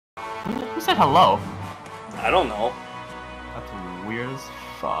Who said hello? I don't know. That's weird as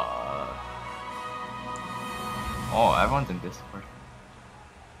fuck. Oh, everyone's in Discord.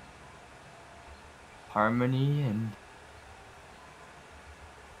 Harmony and...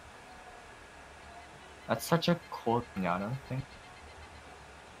 That's such a cool piano thing.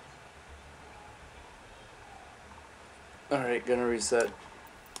 Alright, gonna reset.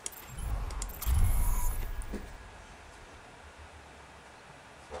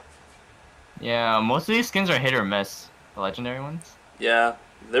 Yeah, most of these skins are hit or miss. The legendary ones. Yeah,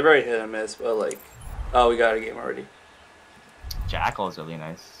 they're very hit and miss, but like... Oh, we got a game already. Jackal is really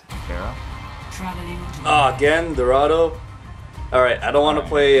nice. Pharaoh. Oh, again, Dorado. Alright, I don't want to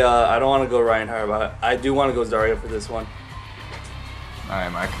play, I don't want to go Reinhardt, but I do want to go Zarya for this one.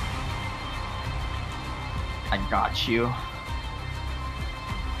 Alright, Mark. I got you.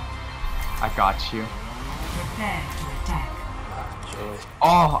 I got you. Prepare to attack.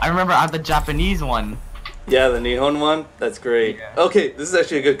 Oh, I remember I have the Japanese one. Yeah, the Nihon one? That's great. Yeah. Okay, this is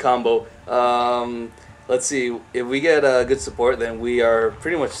actually a good combo. Let's see. If we get good support, then we are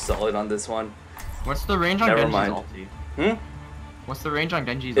pretty much solid on this one. What's the range on Never Genji's mind. ulti? Hmm? What's the range on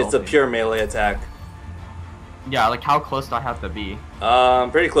Genji's It's a ulti? pure melee attack. Yeah, like how close do I have to be?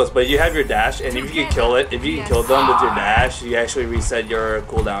 Pretty close, but you have your dash, and if you can kill it, if you can kill them with your dash, you actually reset your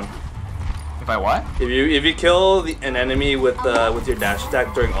cooldown. If I what? If you kill an enemy with your dash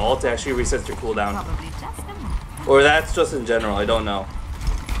attack during ult, it actually resets your cooldown. Or that's just in general, I don't know.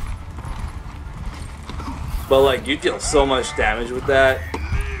 But like, you deal so much damage with that.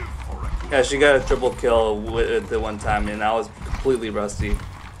 Yeah, she got a triple kill with it the one time, and I was completely rusty.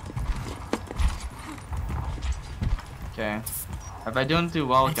 Okay. If I don't do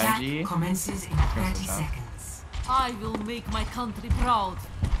well with Attack Genji, commences in 30 seconds. I will make my country proud.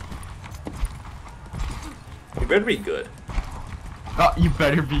 You better be good. oh, you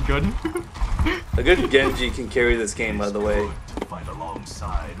better be good. A good Genji can carry this game, by the way. To fight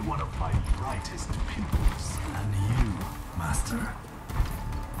alongside one of my brightest pupils. And you, Master.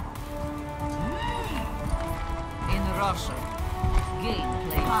 In Russia,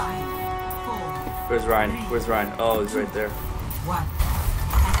 gameplay. 5, 4, Where's Ryan? Where's Ryan? Oh, he's right there. 1.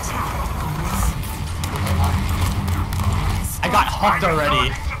 Attack commencing. I got hooked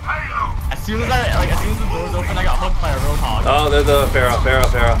already. As soon as the doors open, I got hooked by a Roadhog. Oh, there's a Pharaoh.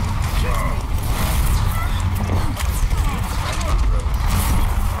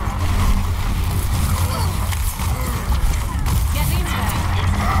 Get in there.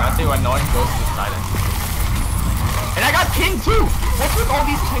 Nothing annoying goes to silence. And I got pinged too! What's with all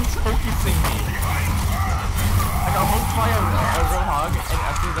these tanks focusing me? I got hooked by a Roadhog, and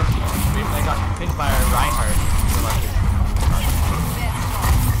after the stream, I got pinged by a Reinhardt.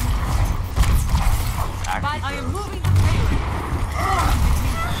 But I am moving the payload.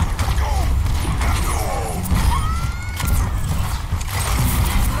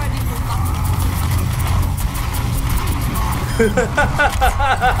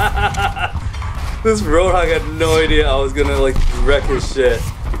 This Roadhog had no idea I was gonna like wreck his shit.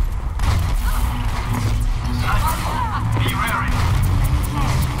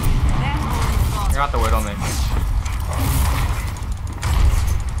 I got the Widowmaker.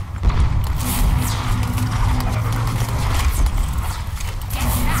 Get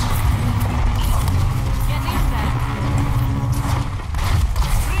in there.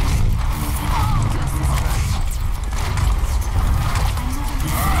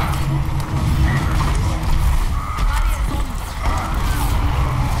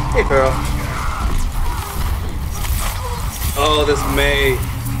 Hey, Pharaoh. Oh, this May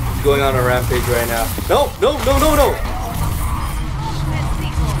is going on a rampage right now. No!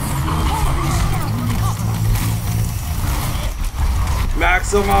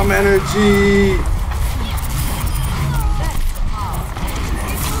 Maximum energy!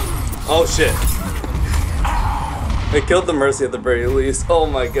 Oh shit. They killed the Mercy at the very least. Oh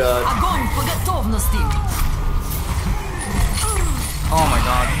my god. Огонь по готовности. Oh my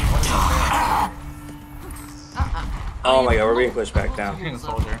god. Oh my god, we're being pushed back down. Fucking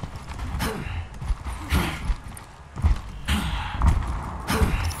soldier.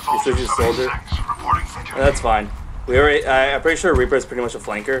 You said you soldier? That's fine. We already, I'm pretty sure Reaper is pretty much a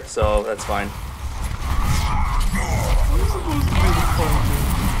flanker, so that's fine.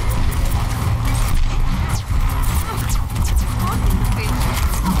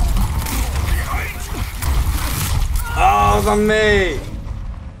 Oh, the May!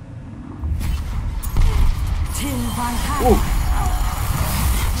 Ooh.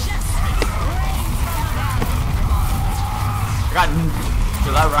 I got.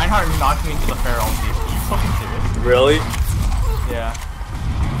 Dude, that Reinhardt knocked me into the Pharaoh. Are you fucking serious? Really? Yeah.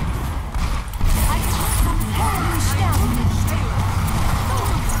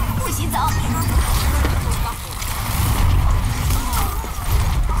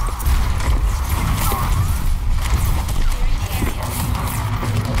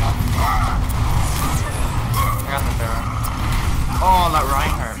 got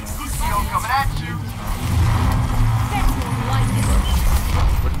Reinhardt, man.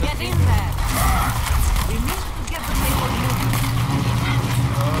 Get in there. We need to get the payload moving.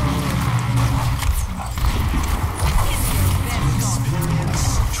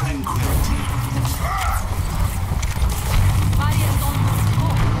 Experience tranquility. Barriers on the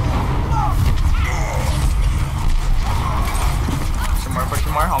Push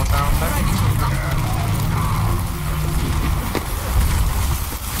more, almost there, almost there.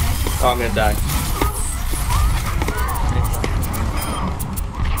 Oh, I'm gonna die.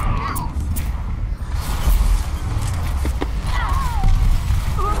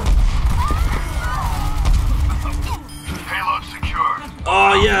 Payload secured.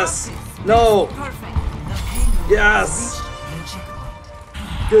 Oh yes! No! perfect. Yes!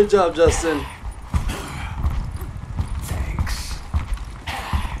 Good job, Justin. Thanks.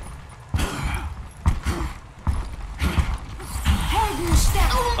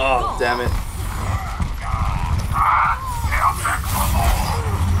 Oh, damn it.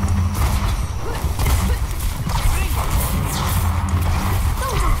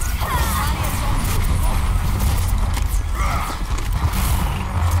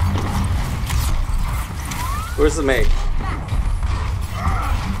 Where's the mate?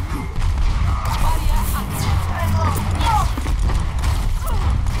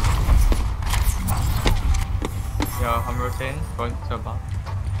 Yo, I'm rotating, going to above.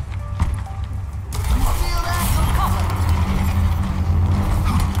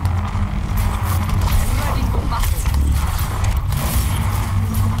 Ready for battle.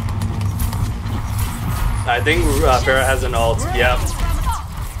 I think Farah has an ult. Yep.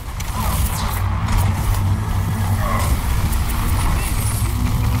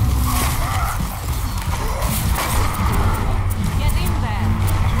 Get in there.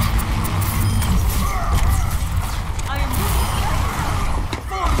 I am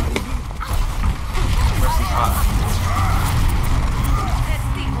Mercy's hot. Let's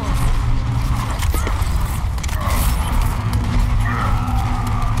decoy.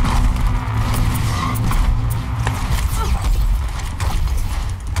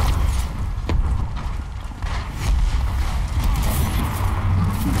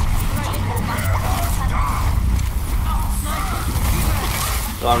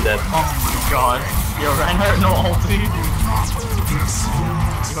 Oh, I'm dead. Oh my god. Yo, Reinhardt, no ulti.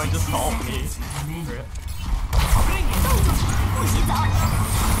 You might just ult me. Rip.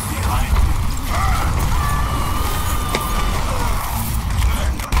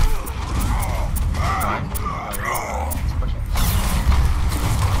 Fine. Let's push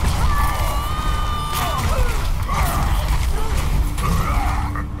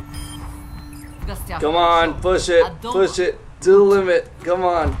it. Come on, push it to the limit. Come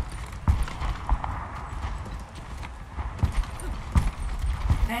on.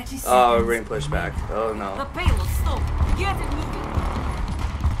 30 seconds. Oh, we're being pushed back. Oh The no. payload stop. Get it moving.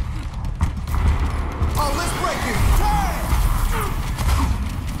 Oh, let's break it! Time!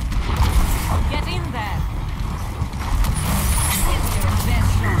 Get in there. It's your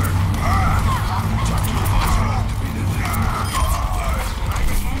best shot.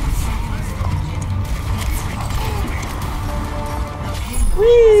 10 seconds.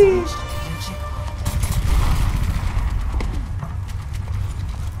 Whee!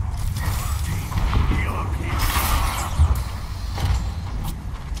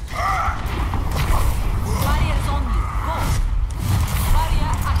 Barriers on you. Go.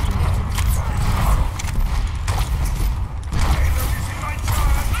 Barrier activated.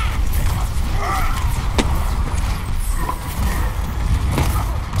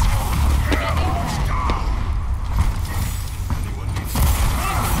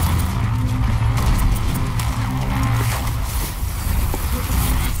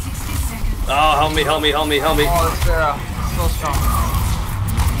 Oh, help me, help me, help me, help me. Oh, it's so strong.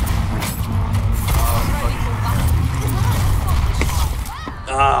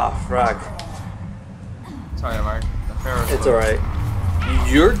 Ah, frack. Sorry, Mark. The Pharaoh's It's low. alright.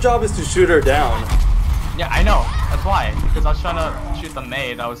 Your job is to shoot her down. Yeah, I know. That's why. Because I was trying to shoot the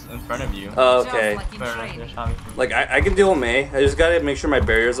maid that was in front of you. Oh, okay. Just like in But training. you're shot me. Like, I can deal with May. I just gotta make sure my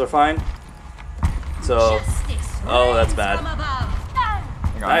barriers are fine. So, oh, that's bad. From above.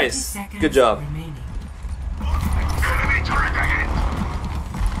 I got it. Nice. Good job. Remaining. Enemy turret ahead.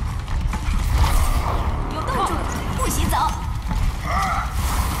 You're covered. 不许走！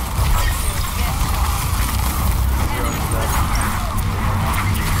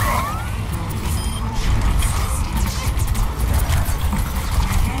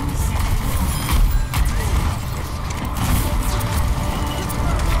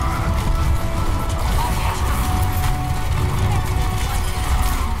 Barrier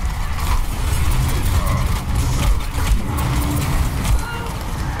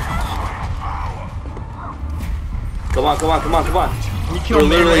come on, come on, come on. We We're killed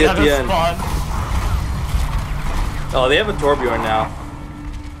literally Mayhem at the end. spawn. Oh, they have a Torbjorn now.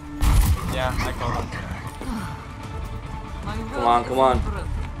 Yeah, I killed him. Come on, come on.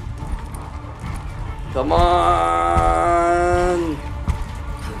 Come on!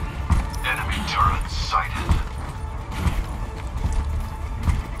 Enemy turret sighted.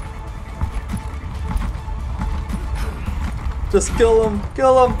 Just kill him,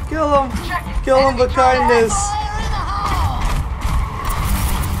 kill him, kill him! Kill him with kindness!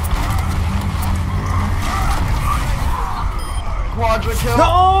 Quadra kill.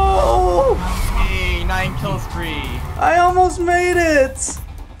 No! Hey, 9 kill spree. I almost made it!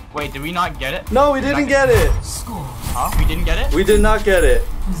 Wait, did we not get it? No, we didn't get it! Score Huh? We didn't get it? We did not get it.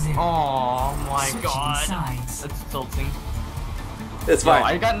 0. Oh my Switching god. sides. That's tilting. It's Yo,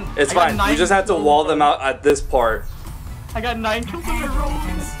 fine. It's I got fine. 9 We just have to kills. wall them out at this part. I got 9 kills in a row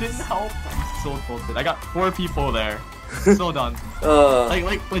and it didn't help. I'm so tilted. I got 4 people there. So done.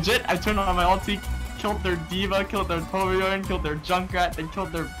 Like legit, I turned on my ulti, killed their diva, killed their Torbjorn, killed their Junkrat, then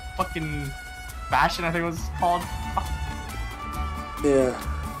killed their fucking Bastion, I think it was called. Yeah.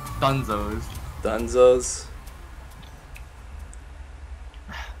 Dunzos. Dunzos.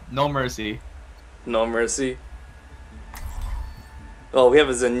 No mercy. No mercy. Oh, we have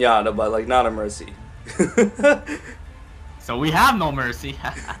a Zenyatta, but like not a mercy. So we have no mercy.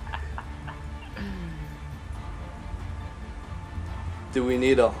 Do we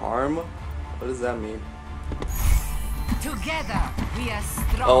need a harm? What does that mean? Together, we are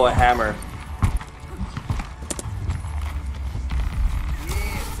strong. Oh, a hammer.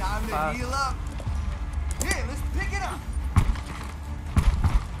 Yeah, time to heal up. Here, let's pick it up.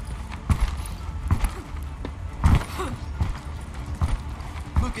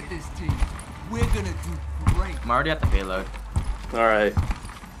 Look at this team. We're gonna do great. I'm already at the payload. Alright.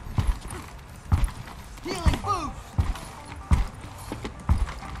 Healing boost.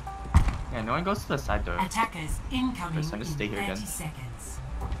 Yeah, no one goes to the side door. Attackers incoming Chris, I'm just stay in here 30 again. seconds.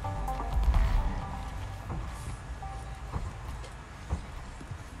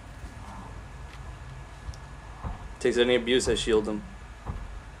 Takes any abuse, I shield him.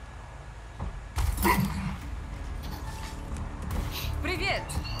 Привет.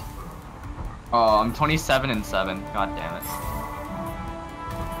 Oh, I'm 27 and 7. God damn it.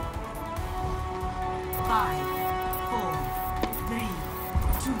 5, 4, 3,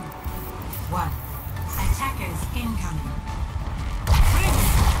 2, 1. Attackers incoming.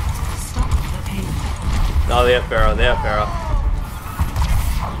 Stop the pain. No, they have Pharaoh, they have Pharaoh.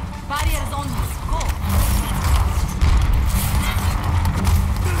 Barriers on us. Go.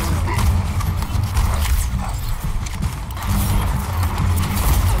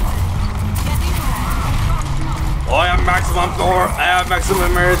 Oh, I have maximum power. I have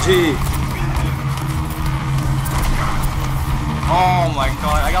maximum energy. Oh my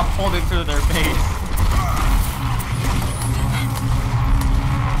god, I got pulled into their base.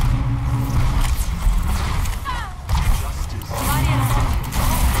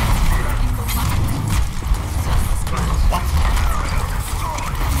 What?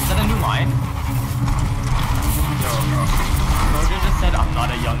 Is that a new line? Yo, Roger just said I'm not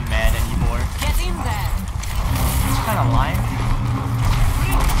a young man anymore. Get in there. What kind of line?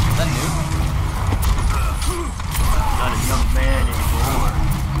 Is that new? Not a young man anymore.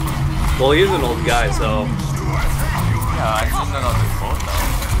 Well, he's an old guy, so. Yeah, I didn't know that was both though.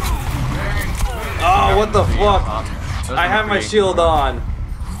 Oh, what the fuck? Those I are have my great. shield on.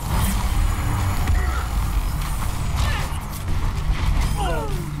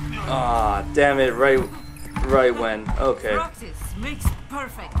 Ah, damn it! Right when. Okay. Practice makes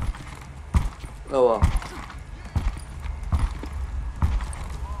perfect. Oh well.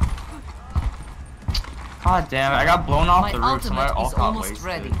 God damn it, I got blown off My the roof, so my ultimate all is got almost wasted.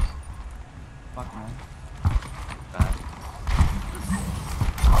 ready. Fuck man. Bad.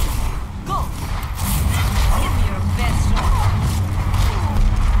 Go. Give me your best shot.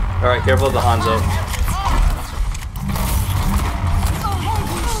 All right, careful of the Hanzo.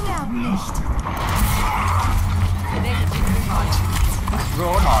 Sterben nicht.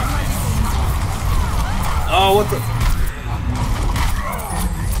 Roadhog. Oh, what the?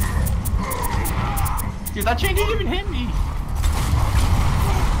 Dude, that chain didn't even hit me.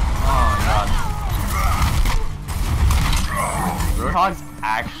 Oh god. Roadhog's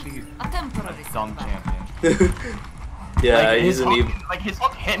actually A temporary a dumb setback. champion. Yeah, Like, he's his an hook, evil. like his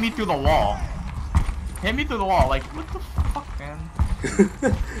hook hit me through the wall. Hit me through the wall. Like what the fuck, man?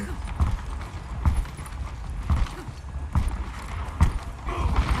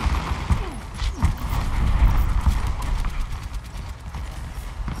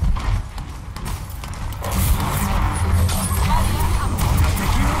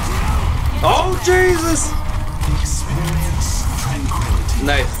 Oh Jesus! Experience tranquility.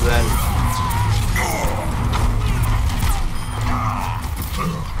 Nice then.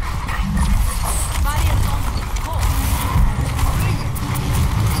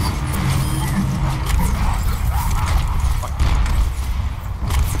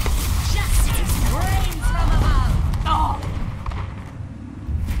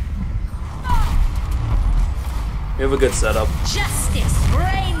 We have a good setup. Justice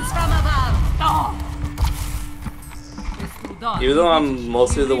reigns from above. Even though I'm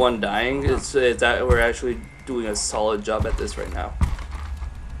mostly the one dying, it's that we're actually doing a solid job at this right now.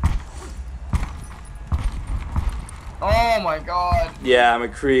 Oh my god. Yeah,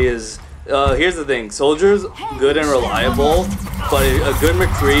 McCree is. Here's the thing: soldiers good and reliable, but a good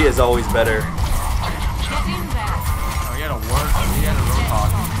McCree is always better. Get in there. Oh, he had a word. He had a roadhog.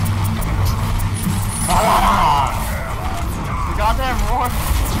 The goddamn roar.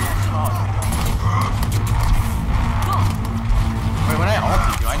 Wait, when I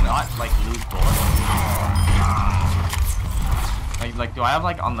ulti, do I not like lose bullets? Like, do I have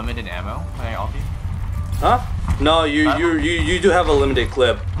like unlimited ammo when I ulti? Huh? No, you do have a limited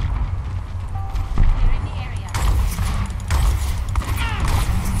clip. They're in the area.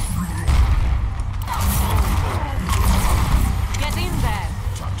 Get in there.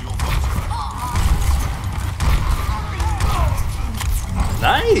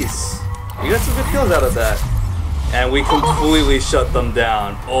 Nice! You got some good kills out of that. And we completely shut them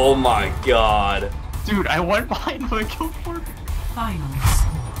down. Oh my god. Dude, I went behind the kill board. Final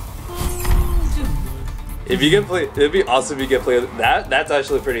score. 2. If you get play, it'd be awesome if you get play. That's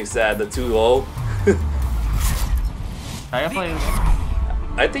actually pretty sad. The 2-0. I gotta play.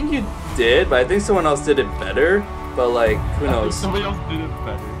 I think you did, but I think someone else did it better. But like, who knows? Somebody else did it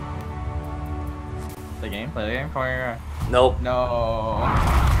better. The game? Play the game for you. Nope. No.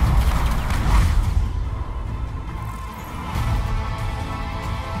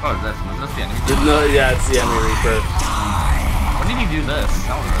 Oh, is this? Was this the enemy? No, yeah, it's the enemy Reaper. When did he do this? I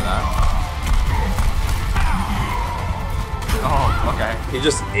don't remember that. Oh, okay. He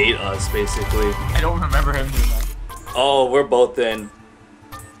just ate us, basically. I don't remember him doing that. Oh, we're both in.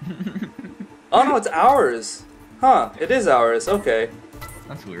 Oh no, it's ours. Huh? It is ours. Okay.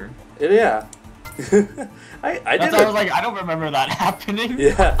 That's weird. Yeah. I That's did. why I was like, I don't remember that happening.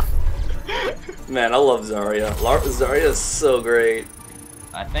 Yeah. Man, I love Zarya. Zarya is so great.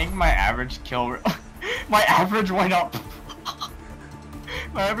 I think my average kill my average went up.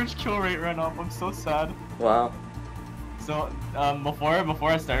 My average kill rate went up. I'm so sad. Wow. So before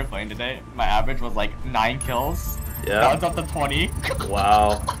I started playing today, my average was like 9 kills. Yeah. Now it's up to 20.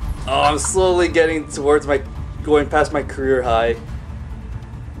 Wow. Oh, I'm slowly getting towards going past my career high.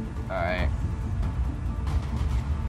 Alright.